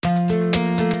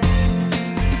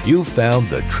You found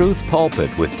the Truth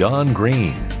Pulpit with Don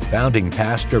Green, founding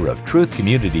pastor of Truth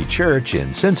Community Church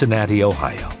in Cincinnati,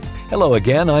 Ohio. Hello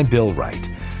again, I'm Bill Wright.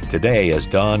 Today, as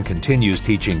Don continues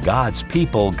teaching God's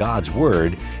people God's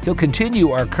Word, he'll continue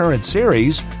our current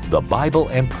series, The Bible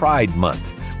and Pride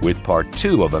Month, with part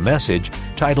 2 of a message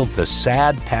titled The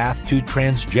Sad Path to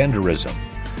Transgenderism.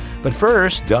 But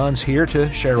first, Don's here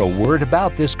to share a word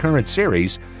about this current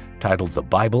series titled The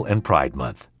Bible and Pride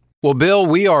Month. Well, Bill,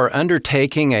 we are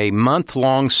undertaking a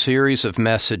month-long series of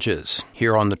messages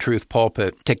here on the Truth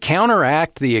Pulpit to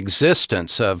counteract the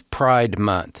existence of Pride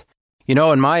Month. You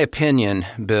know, in my opinion,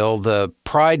 Bill, the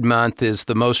Pride Month is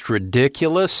the most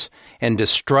ridiculous and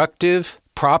destructive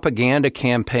propaganda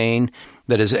campaign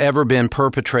that has ever been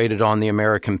perpetrated on the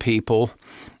American people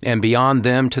and beyond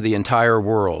them to the entire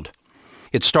world.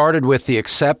 It started with the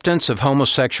acceptance of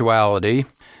homosexuality,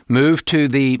 moved to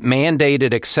the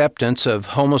mandated acceptance of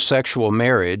homosexual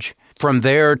marriage, from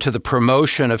there to the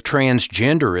promotion of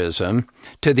transgenderism,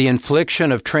 to the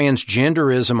infliction of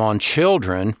transgenderism on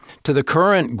children, to the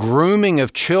current grooming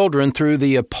of children through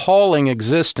the appalling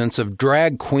existence of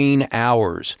drag queen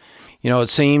hours. You know, it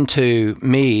seemed to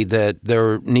me that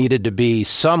there needed to be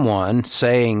someone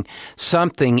saying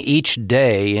something each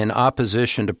day in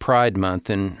opposition to Pride Month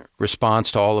in response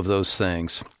to all of those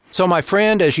things. So, my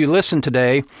friend, as you listen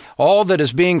today, all that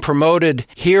is being promoted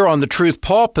here on the Truth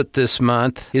Pulpit this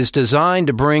month is designed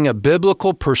to bring a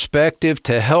biblical perspective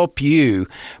to help you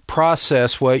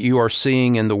process what you are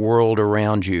seeing in the world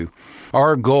around you.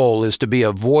 Our goal is to be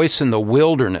a voice in the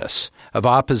wilderness of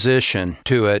opposition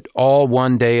to it, all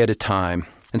one day at a time.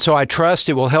 And so I trust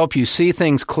it will help you see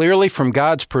things clearly from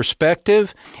God's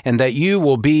perspective and that you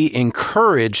will be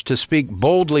encouraged to speak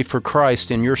boldly for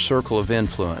Christ in your circle of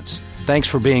influence. Thanks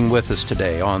for being with us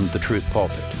today on the Truth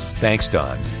Pulpit. Thanks,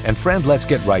 Don. And friend, let's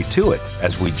get right to it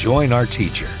as we join our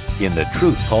teacher in the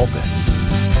Truth Pulpit.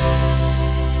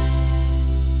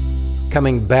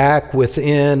 Coming back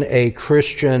within a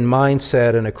Christian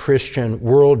mindset and a Christian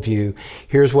worldview,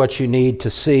 here's what you need to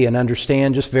see and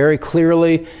understand just very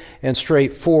clearly and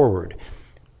straightforward.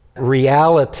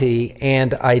 Reality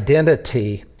and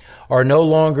identity are no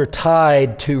longer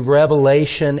tied to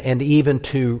revelation and even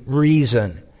to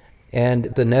reason. And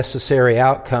the necessary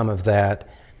outcome of that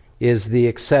is the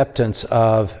acceptance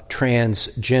of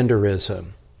transgenderism.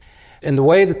 And the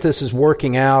way that this is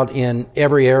working out in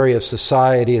every area of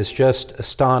society is just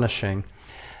astonishing,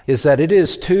 is that it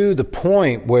is to the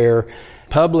point where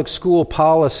public school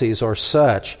policies are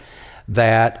such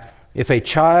that if a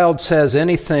child says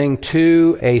anything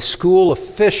to a school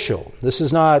official, this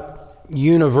is not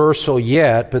universal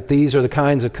yet, but these are the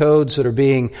kinds of codes that are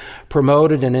being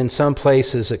promoted and in some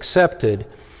places accepted.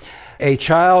 A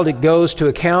child goes to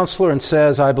a counselor and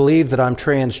says, I believe that I'm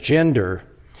transgender.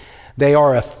 They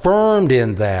are affirmed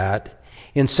in that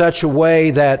in such a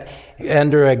way that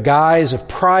under a guise of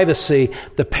privacy,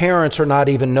 the parents are not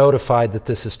even notified that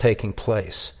this is taking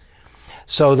place.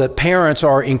 So that parents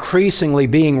are increasingly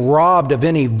being robbed of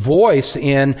any voice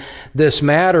in this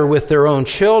matter with their own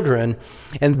children.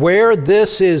 And where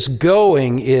this is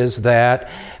going is that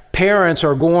parents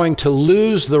are going to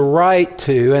lose the right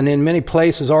to, and in many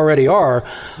places already are,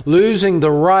 losing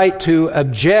the right to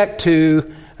object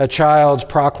to a child's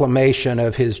proclamation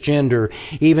of his gender,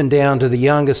 even down to the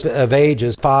youngest of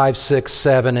ages, 5, 6,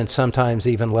 7, and sometimes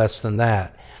even less than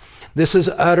that. This is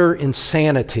utter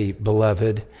insanity,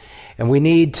 beloved. And we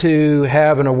need to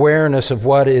have an awareness of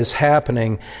what is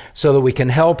happening so that we can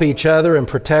help each other and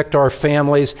protect our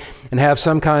families and have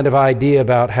some kind of idea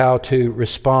about how to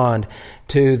respond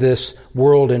to this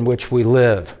world in which we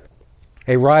live.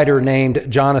 A writer named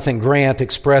Jonathan Grant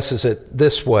expresses it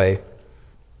this way: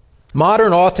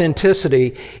 modern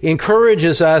authenticity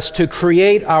encourages us to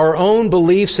create our own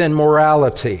beliefs and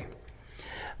morality.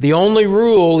 The only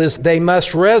rule is they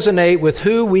must resonate with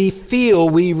who we feel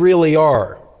we really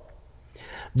are.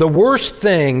 The worst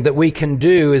thing that we can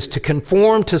do is to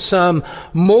conform to some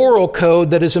moral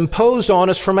code that is imposed on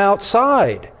us from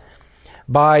outside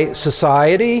by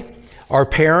society, our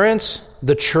parents,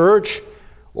 the church,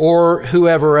 or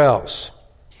whoever else.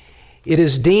 It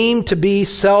is deemed to be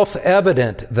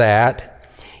self-evident that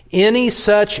any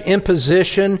such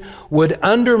imposition would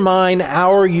undermine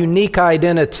our unique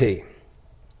identity.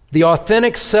 The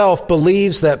authentic self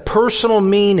believes that personal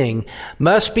meaning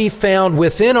must be found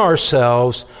within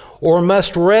ourselves or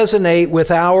must resonate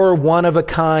with our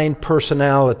one-of-a-kind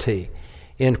personality,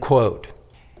 end quote.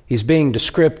 He's being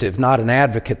descriptive, not an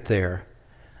advocate there.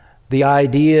 The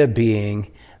idea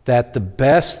being that the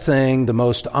best thing, the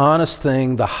most honest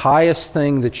thing, the highest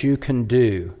thing that you can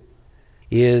do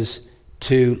is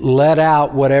to let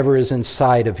out whatever is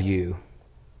inside of you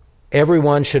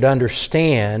Everyone should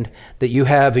understand that you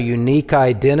have a unique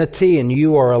identity and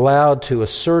you are allowed to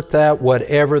assert that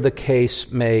whatever the case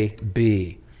may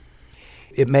be.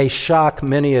 It may shock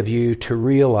many of you to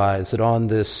realize that on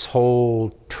this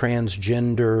whole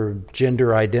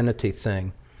gender identity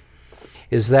thing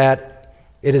is that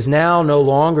it is now no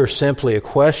longer simply a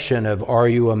question of are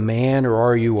you a man or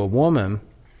are you a woman.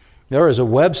 There is a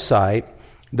website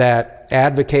that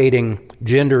advocating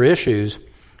gender issues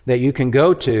that you can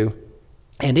go to,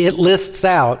 and it lists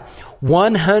out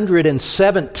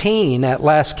 117 at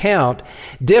last count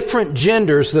different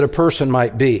genders that a person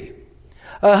might be.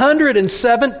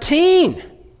 117!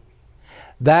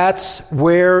 That's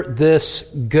where this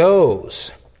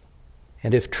goes.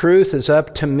 And if truth is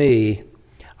up to me,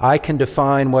 I can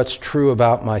define what's true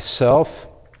about myself.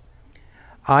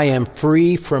 I am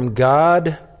free from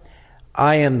God.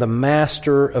 I am the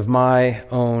master of my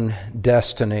own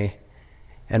destiny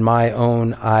and my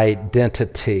own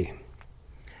identity.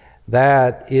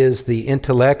 That is the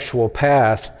intellectual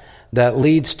path that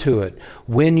leads to it.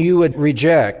 When you would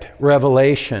reject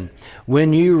revelation,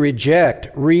 when you reject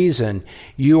reason,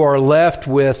 you are left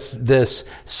with this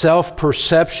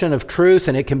self-perception of truth,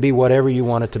 and it can be whatever you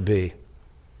want it to be.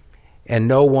 And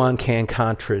no one can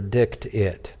contradict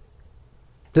it.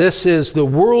 This is the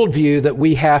worldview that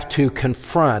we have to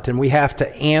confront, and we have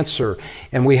to answer,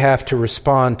 and we have to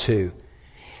respond to.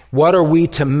 What are we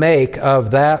to make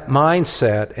of that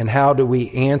mindset, and how do we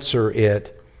answer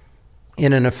it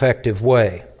in an effective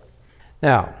way?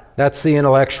 Now, that's the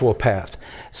intellectual path.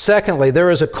 Secondly, there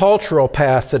is a cultural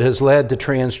path that has led to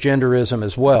transgenderism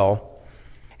as well.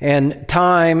 And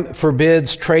time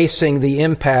forbids tracing the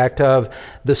impact of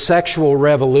the sexual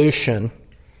revolution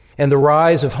and the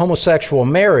rise of homosexual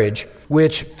marriage,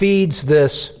 which feeds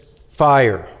this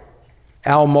fire.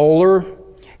 Al Mohler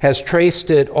has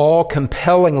traced it all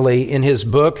compellingly in his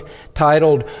book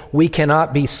titled We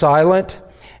Cannot Be Silent,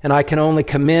 and I can only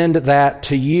commend that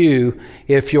to you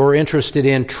if you're interested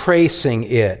in tracing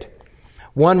it.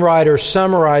 One writer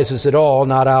summarizes it all,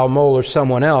 not Al Mohler,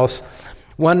 someone else.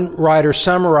 One writer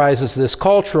summarizes this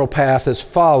cultural path as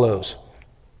follows,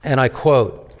 and I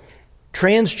quote,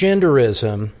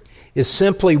 "Transgenderism is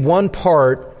simply one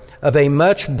part of a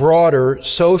much broader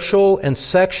social and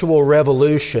sexual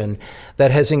revolution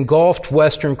that has engulfed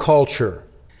Western culture.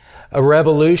 A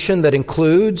revolution that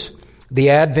includes the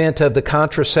advent of the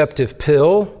contraceptive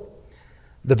pill,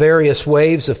 the various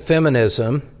waves of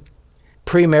feminism,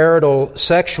 premarital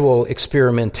sexual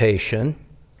experimentation,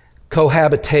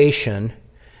 cohabitation,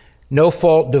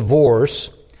 no-fault divorce,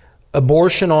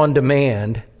 abortion on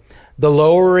demand, the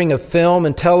lowering of film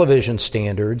and television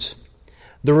standards,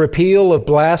 the repeal of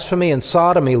blasphemy and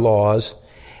sodomy laws,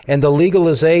 and the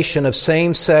legalization of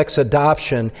same-sex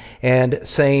adoption and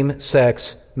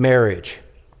same-sex marriage."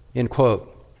 End quote.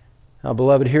 Now,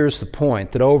 beloved, here's the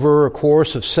point, that over a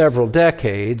course of several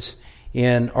decades,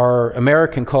 in our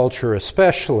American culture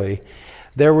especially,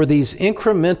 there were these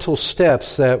incremental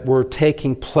steps that were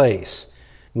taking place.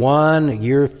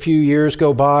 A few years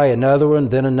go by, another one,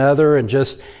 then another, and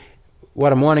just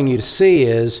what I'm wanting you to see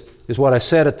is what I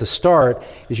said at the start,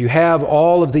 is you have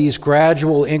all of these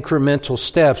gradual incremental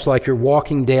steps like you're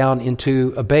walking down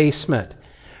into a basement.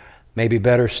 Maybe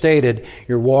better stated,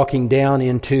 you're walking down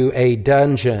into a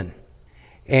dungeon.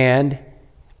 And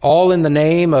all in the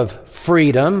name of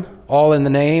freedom, all in the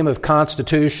name of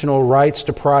constitutional rights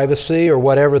to privacy or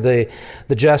whatever the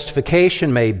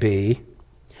justification may be,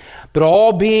 but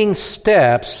all being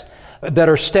steps that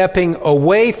are stepping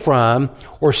away from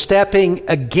or stepping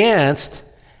against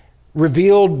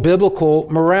revealed biblical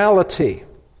morality.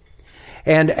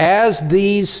 And as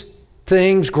these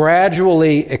things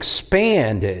gradually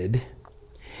expanded,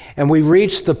 and we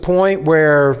reached the point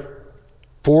where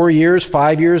 4 years,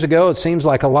 5 years ago, it seems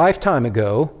like a lifetime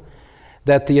ago,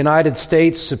 that the United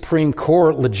States Supreme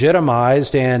Court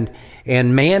legitimized and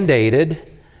mandated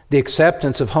the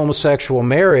acceptance of homosexual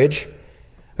marriage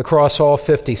across all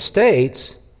 50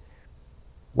 states,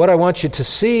 what I want you to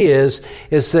see is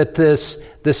that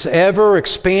this ever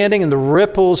expanding and the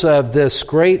ripples of this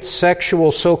great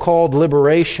sexual so-called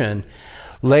liberation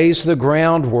lays the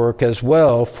groundwork as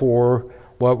well for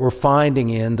what we're finding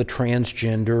in the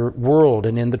transgender world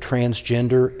and in the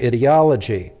transgender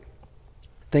ideology.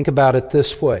 Think about it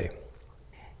this way.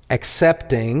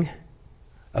 Accepting,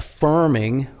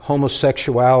 affirming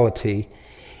homosexuality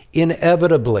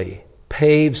inevitably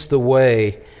paves the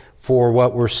way for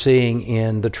what we're seeing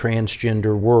in the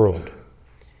transgender world.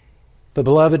 But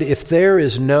beloved, if there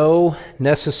is no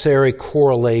necessary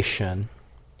correlation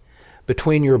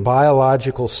between your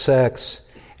biological sex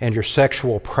and your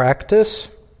sexual practice,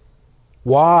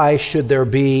 Why should there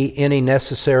be any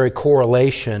necessary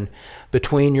correlation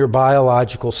between your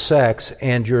biological sex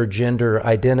and your gender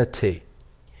identity?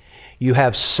 You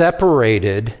have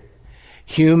separated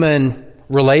human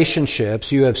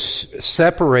relationships, you have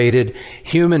separated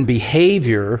human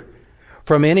behavior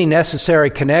from any necessary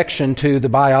connection to the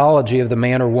biology of the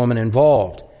man or woman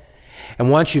involved. And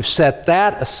once you've set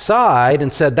that aside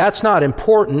and said that's not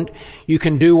important, you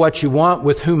can do what you want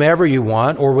with whomever you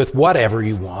want or with whatever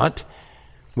you want,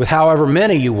 with however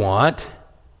many you want.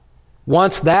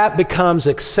 Once that becomes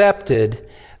accepted,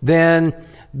 then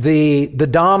the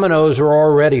dominoes are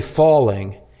already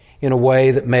falling in a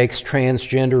way that makes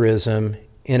transgenderism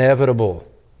inevitable.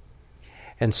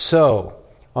 And so,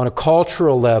 on a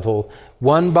cultural level,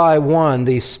 one by one,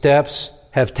 these steps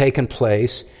have taken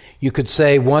place. You could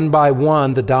say one by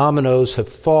one, the dominoes have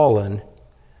fallen,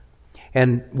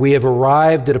 and we have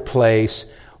arrived at a place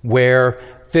where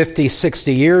 50,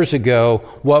 60 years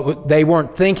ago, they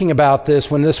weren't thinking about this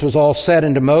when this was all set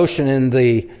into motion in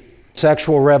the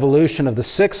sexual revolution of the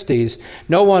 60s.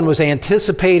 No one was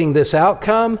anticipating this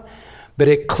outcome, but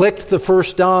it clicked the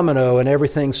first domino and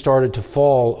everything started to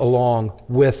fall along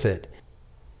with it.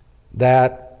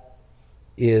 That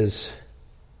is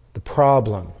the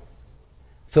problem.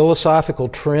 Philosophical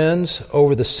trends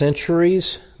over the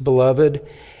centuries, beloved,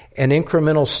 and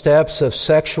incremental steps of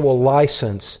sexual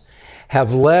license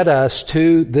have led us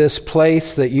to this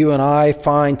place that you and I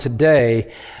find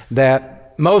today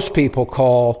that most people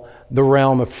call the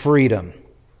realm of freedom.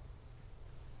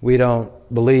 We don't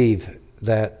believe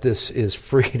that this is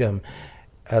freedom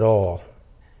at all.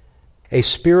 A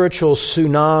spiritual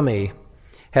tsunami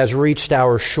has reached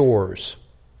our shores.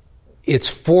 Its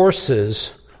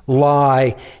forces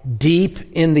lie deep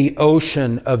in the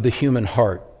ocean of the human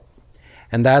heart.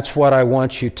 And that's what I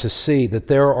want you to see, that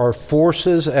there are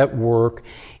forces at work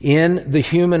in the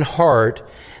human heart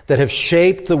that have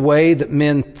shaped the way that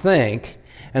men think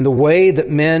and the way that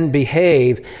men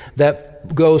behave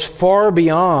that goes far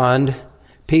beyond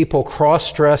people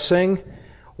cross-dressing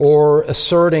or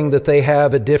asserting that they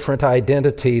have a different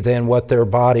identity than what their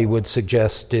body would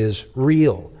suggest is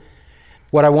real.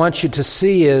 What I want you to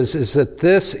see is that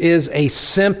this is a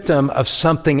symptom of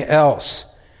something else.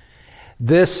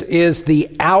 This is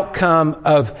the outcome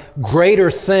of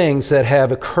greater things that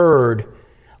have occurred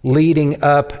leading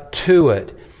up to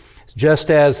it.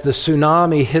 Just as the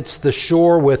tsunami hits the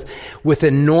shore with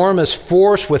enormous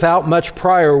force without much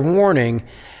prior warning,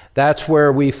 that's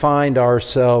where we find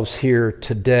ourselves here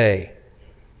today.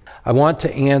 I want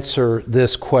to answer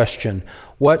this question.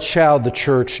 What shall the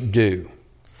church do?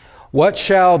 What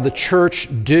shall the church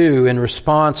do in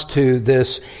response to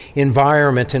this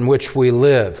environment in which we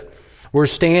live? We're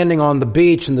standing on the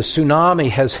beach and the tsunami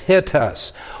has hit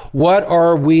us. What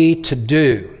are we to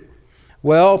do?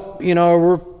 Well,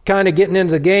 we're kind of getting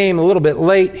into the game a little bit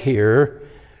late here.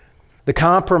 The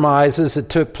compromises that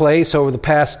took place over the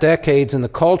past decades in the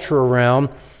cultural realm,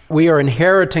 we are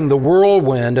inheriting the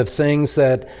whirlwind of things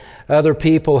that other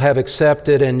people have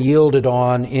accepted and yielded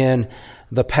on in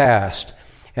the past.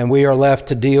 And we are left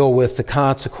to deal with the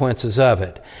consequences of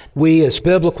it. We as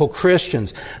biblical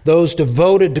Christians, those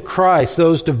devoted to Christ,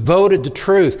 those devoted to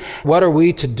truth, what are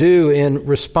we to do in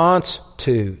response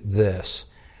to this?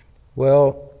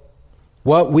 Well,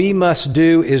 what we must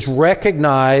do is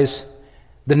recognize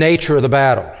the nature of the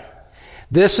battle.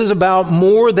 This is about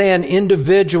more than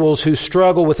individuals who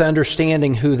struggle with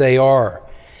understanding who they are.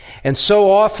 And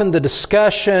so often the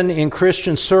discussion in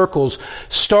Christian circles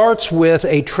starts with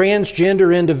a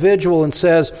transgender individual and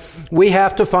says, we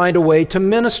have to find a way to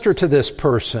minister to this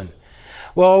person.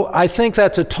 Well, I think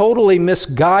that's a totally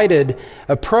misguided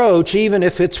approach, even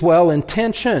if it's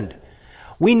well-intentioned.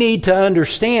 We need to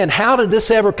understand, how did this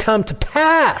ever come to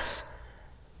pass?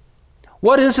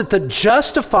 What is it that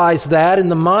justifies that in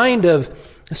the mind of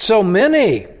so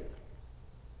many?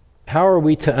 How are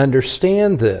we to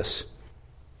understand this?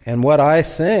 And what I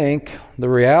think the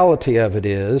reality of it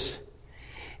is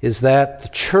that the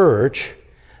church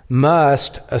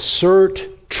must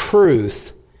assert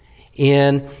truth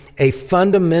in a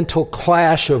fundamental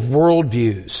clash of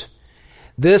worldviews.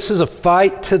 This is a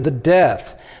fight to the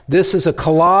death. This is a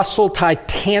colossal,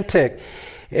 titanic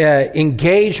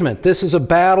engagement. This is a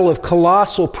battle of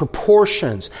colossal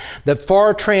proportions that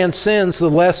far transcends the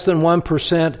less than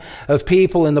 1% of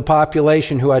people in the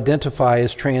population who identify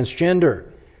as transgender.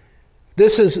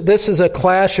 This is a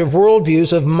clash of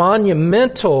worldviews of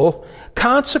monumental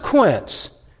consequence.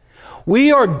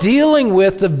 We are dealing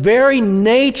with the very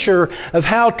nature of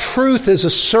how truth is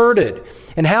asserted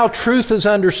and how truth is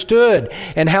understood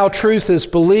and how truth is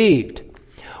believed.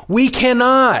 We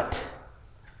cannot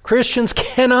Christians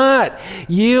cannot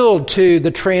yield to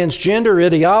the transgender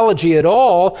ideology at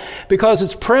all because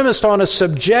it's premised on a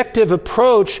subjective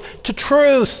approach to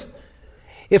truth.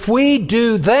 If we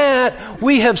do that,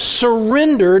 we have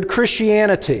surrendered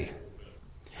Christianity.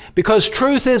 Because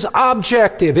truth is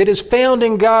objective. It is found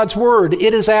in God's Word.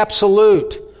 It is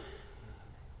absolute.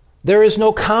 There is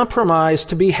no compromise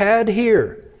to be had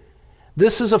here.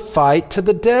 This is a fight to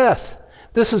the death.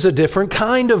 This is a different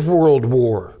kind of world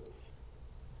war.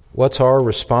 What's our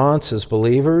response as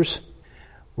believers?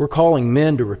 We're calling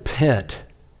men to repent.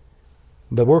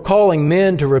 But we're calling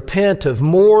men to repent of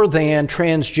more than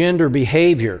transgender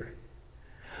behavior.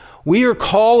 We are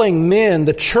calling men,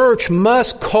 the church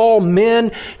must call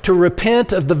men to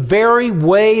repent of the very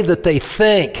way that they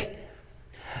think,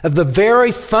 of the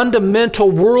very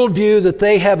fundamental worldview that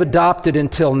they have adopted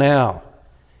until now.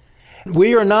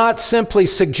 We are not simply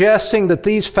suggesting that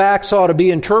these facts ought to be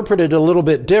interpreted a little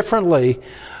bit differently.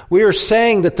 We are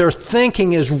saying that their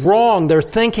thinking is wrong, their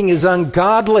thinking is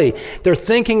ungodly, their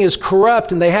thinking is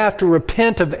corrupt, and they have to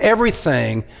repent of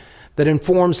everything that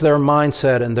informs their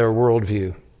mindset and their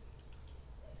worldview.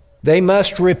 They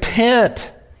must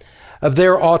repent of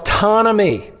their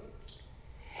autonomy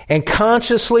and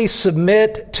consciously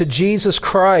submit to Jesus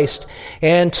Christ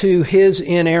and to His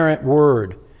inerrant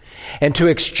Word, and to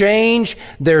exchange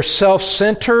their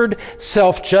self-centered,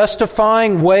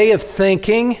 self-justifying way of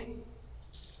thinking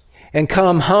and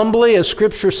come humbly, as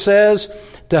Scripture says,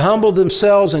 to humble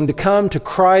themselves and to come to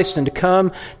Christ and to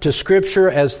come to Scripture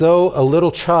as though a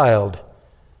little child,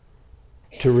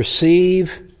 to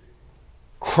receive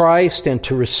Christ and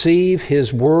to receive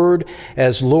His Word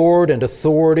as Lord and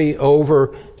authority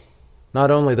over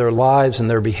not only their lives and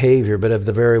their behavior, but of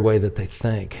the very way that they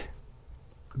think.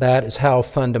 That is how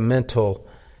fundamental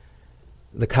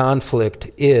the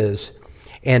conflict is.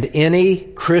 And any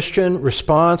Christian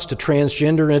response to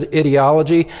transgender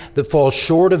ideology that falls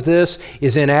short of this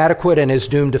is inadequate and is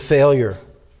doomed to failure.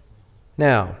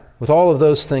 Now, with all of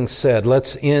those things said,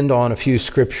 let's end on a few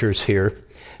scriptures here.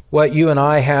 What you and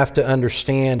I have to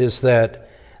understand is that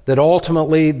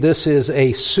ultimately this is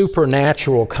a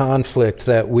supernatural conflict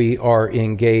that we are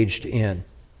engaged in.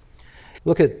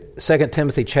 Look at 2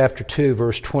 Timothy chapter 2,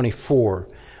 verse 24.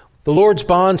 The Lord's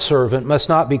bondservant must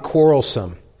not be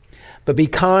quarrelsome, but be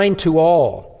kind to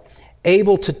all,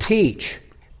 able to teach,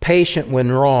 patient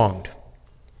when wronged,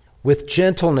 with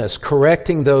gentleness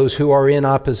correcting those who are in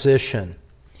opposition,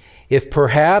 if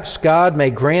perhaps God may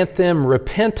grant them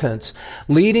repentance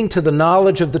leading to the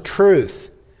knowledge of the truth,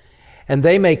 and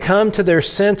they may come to their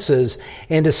senses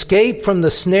and escape from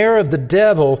the snare of the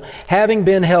devil, having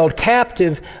been held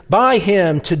captive by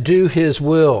him to do his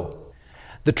will.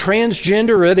 The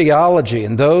transgender ideology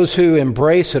and those who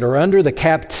embrace it are under the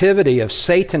captivity of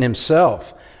Satan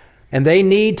himself, and they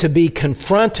need to be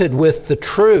confronted with the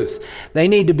truth. They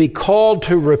need to be called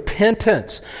to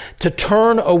repentance, to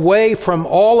turn away from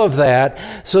all of that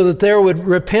so that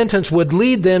repentance would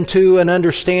lead them to an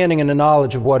understanding and a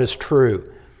knowledge of what is true.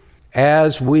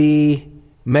 As we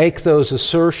make those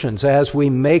assertions, as we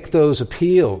make those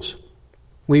appeals,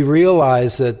 we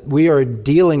realize that we are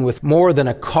dealing with more than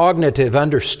a cognitive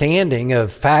understanding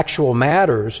of factual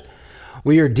matters.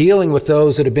 We are dealing with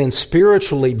those that have been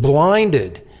spiritually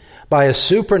blinded by a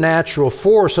supernatural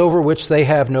force over which they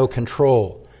have no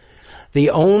control. The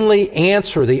only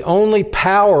answer, the only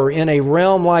power in a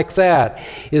realm like that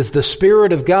is the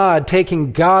Spirit of God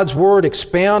taking God's Word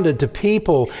expounded to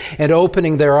people and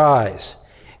opening their eyes.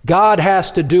 God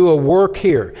has to do a work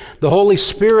here. The Holy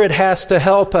Spirit has to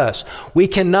help us. We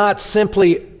cannot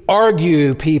simply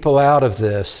argue people out of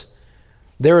this.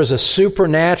 There is a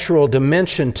supernatural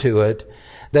dimension to it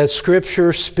that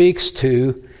Scripture speaks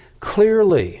to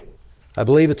clearly. I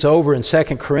believe it's over in 2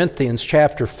 Corinthians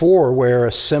chapter 4 where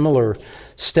a similar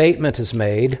statement is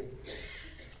made.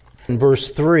 In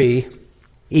verse 3,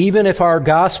 even if our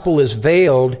gospel is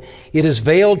veiled, it is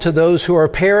veiled to those who are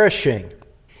perishing,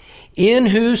 in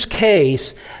whose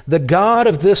case the God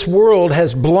of this world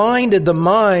has blinded the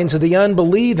minds of the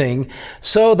unbelieving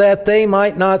so that they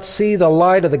might not see the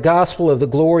light of the gospel of the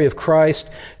glory of Christ,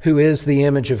 who is the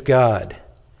image of God.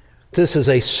 This is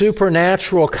a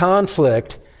supernatural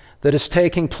conflict that is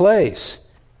taking place.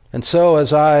 And so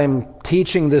as I'm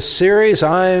teaching this series,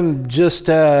 I'm just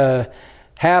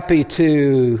happy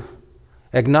to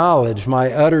acknowledge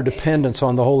my utter dependence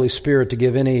on the Holy Spirit to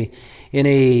give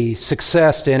any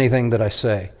success to anything that I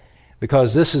say,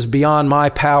 because this is beyond my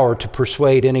power to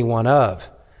persuade anyone of.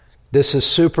 This is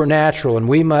supernatural, and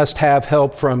we must have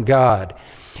help from God.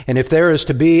 And if there is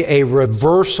to be a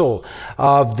reversal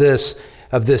of this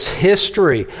of this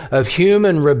history of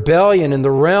human rebellion in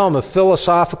the realm of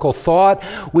philosophical thought,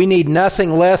 we need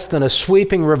nothing less than a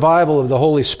sweeping revival of the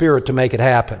Holy Spirit to make it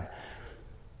happen.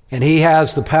 And He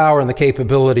has the power and the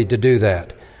capability to do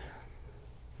that.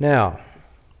 Now,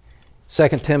 2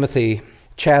 Timothy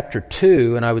chapter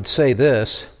 2, and I would say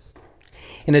this,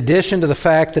 in addition to the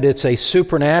fact that it's a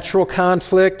supernatural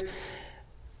conflict,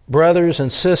 brothers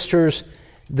and sisters,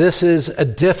 this is a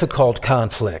difficult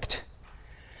conflict.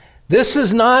 This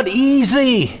is not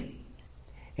easy,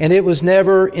 and it was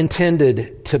never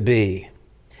intended to be.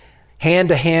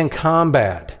 Hand-to-hand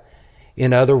combat,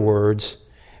 in other words,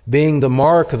 being the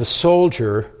mark of a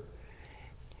soldier,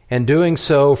 and doing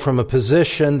so from a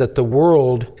position that the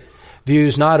world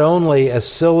views not only as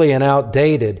silly and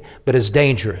outdated, but as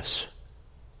dangerous.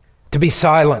 To be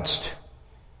silenced.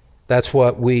 That's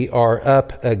what we are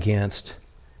up against.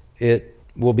 It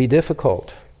will be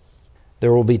difficult.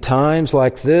 There will be times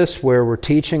like this where we're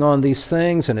teaching on these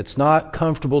things and it's not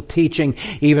comfortable teaching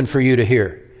even for you to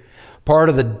hear. Part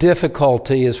of the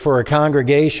difficulty is for a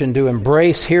congregation to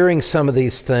embrace hearing some of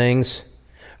these things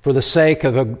for the sake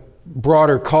of a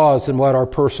broader cause than what our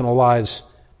personal lives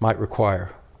might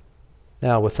require.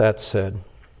 Now, with that said,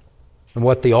 and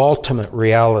what the ultimate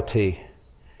reality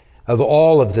of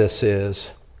all of this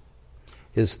is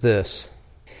this,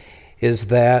 is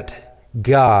that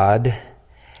God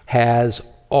has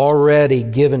already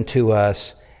given to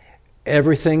us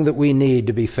everything that we need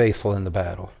to be faithful in the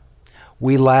battle.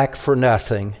 We lack for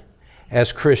nothing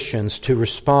as Christians to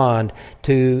respond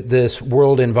to this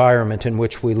world environment in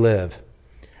which we live.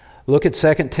 Look at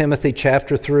 2 Timothy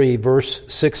chapter 3, verse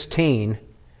 16.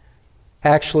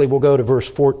 Actually, we'll go to verse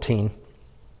 14.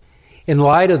 In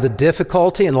light of the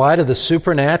difficulty, in light of the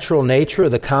supernatural nature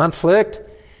of the conflict,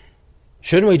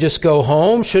 shouldn't we just go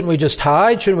home? Shouldn't we just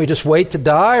hide? Shouldn't we just wait to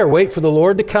die or wait for the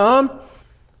Lord to come?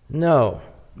 No.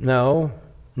 That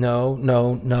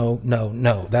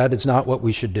is not what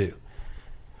we should do.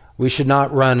 We should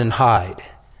not run and hide.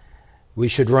 We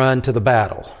should run to the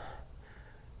battle.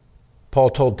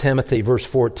 Paul told Timothy, verse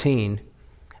 14,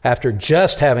 after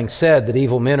just having said that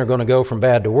evil men are going to go from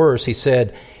bad to worse, he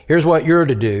said, here's what you're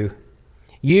to do.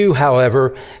 You,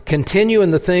 however, continue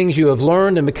in the things you have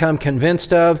learned and become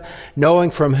convinced of,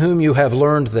 knowing from whom you have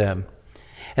learned them,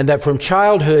 and that from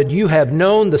childhood you have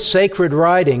known the sacred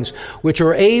writings, which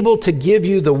are able to give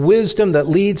you the wisdom that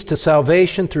leads to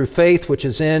salvation through faith which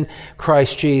is in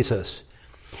Christ Jesus.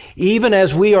 Even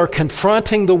as we are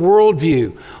confronting the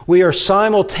worldview, we are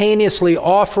simultaneously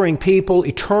offering people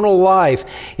eternal life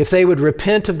if they would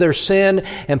repent of their sin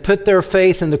and put their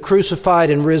faith in the crucified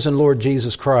and risen Lord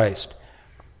Jesus Christ.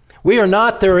 We are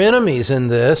not their enemies in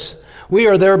this. We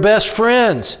are their best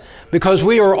friends because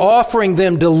we are offering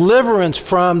them deliverance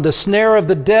from the snare of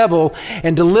the devil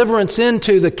and deliverance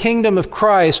into the kingdom of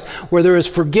Christ where there is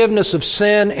forgiveness of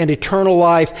sin and eternal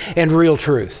life and real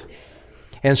truth.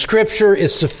 And Scripture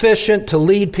is sufficient to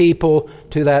lead people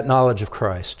to that knowledge of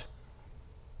Christ.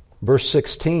 Verse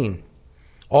 16,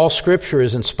 all Scripture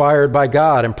is inspired by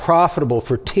God and profitable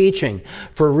for teaching,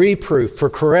 for reproof, for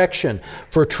correction,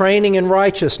 for training in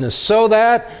righteousness, so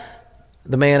that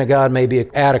the man of God may be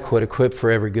adequate, equipped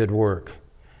for every good work.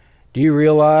 Do you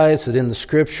realize that in the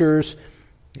Scriptures,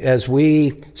 as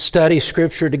we study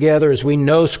Scripture together, as we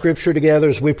know Scripture together,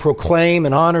 as we proclaim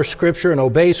and honor Scripture and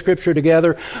obey Scripture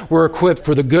together, we're equipped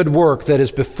for the good work that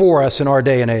is before us in our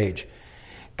day and age.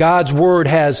 God's Word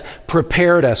has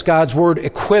prepared us. God's Word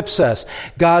equips us.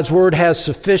 God's Word has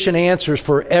sufficient answers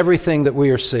for everything that we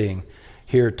are seeing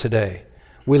here today.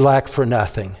 We lack for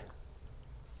nothing.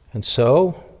 And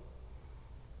so,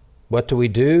 what do we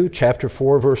do? Chapter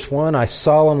 4, verse 1, I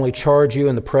solemnly charge you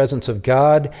in the presence of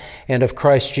God and of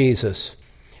Christ Jesus,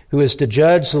 who is to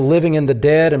judge the living and the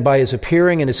dead, and by His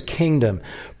appearing in His kingdom,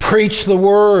 preach the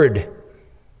Word.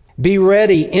 Be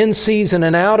ready in season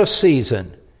and out of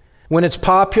season, when it's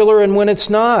popular and when it's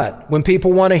not, when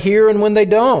people want to hear and when they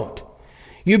don't.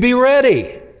 You be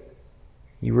ready.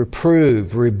 You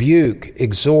reprove, rebuke,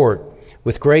 exhort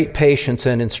with great patience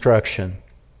and instruction.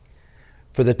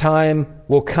 For the time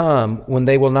will come when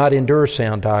they will not endure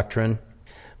sound doctrine,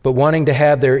 but wanting to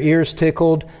have their ears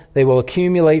tickled, they will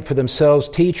accumulate for themselves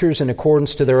teachers in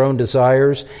accordance to their own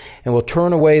desires, and will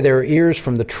turn away their ears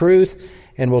from the truth,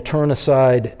 and will turn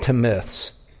aside to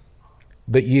myths.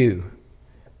 But you,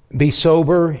 be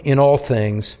sober in all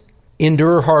things,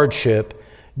 endure hardship,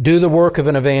 do the work of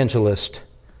an evangelist,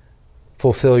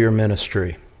 fulfill your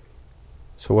ministry.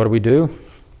 So what do we do?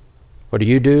 What do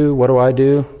you do? What do I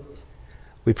do?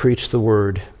 We preach the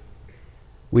Word.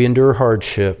 We endure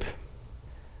hardship.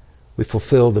 We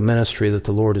fulfill the ministry that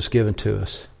the Lord has given to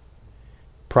us.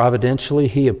 Providentially,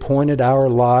 He appointed our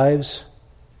lives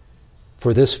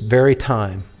for this very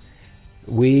time.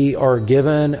 We are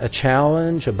given a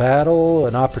challenge, a battle,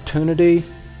 an opportunity,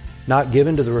 not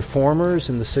given to the Reformers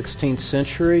in the 16th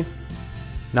century,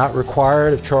 not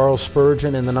required of Charles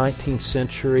Spurgeon in the 19th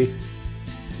century.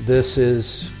 This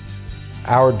is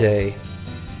our day,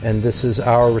 and this is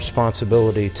our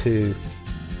responsibility to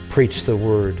preach the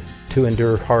Word, to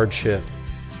endure hardship,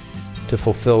 to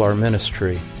fulfill our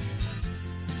ministry.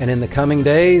 And in the coming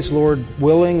days, Lord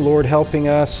willing, Lord helping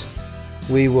us,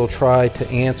 we will try to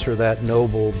answer that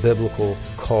noble biblical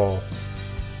call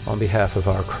on behalf of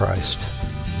our Christ.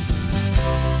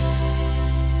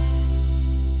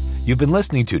 You've been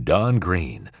listening to Don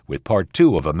Green with part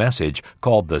 2 of a message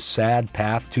called The Sad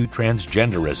Path to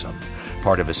Transgenderism,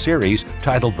 part of a series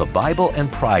titled The Bible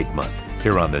and Pride Month,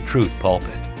 here on the Truth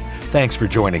Pulpit. Thanks for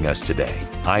joining us today.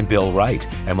 I'm Bill Wright,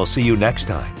 and we'll see you next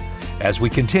time as we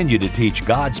continue to teach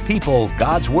God's people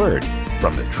God's Word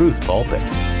from the Truth Pulpit.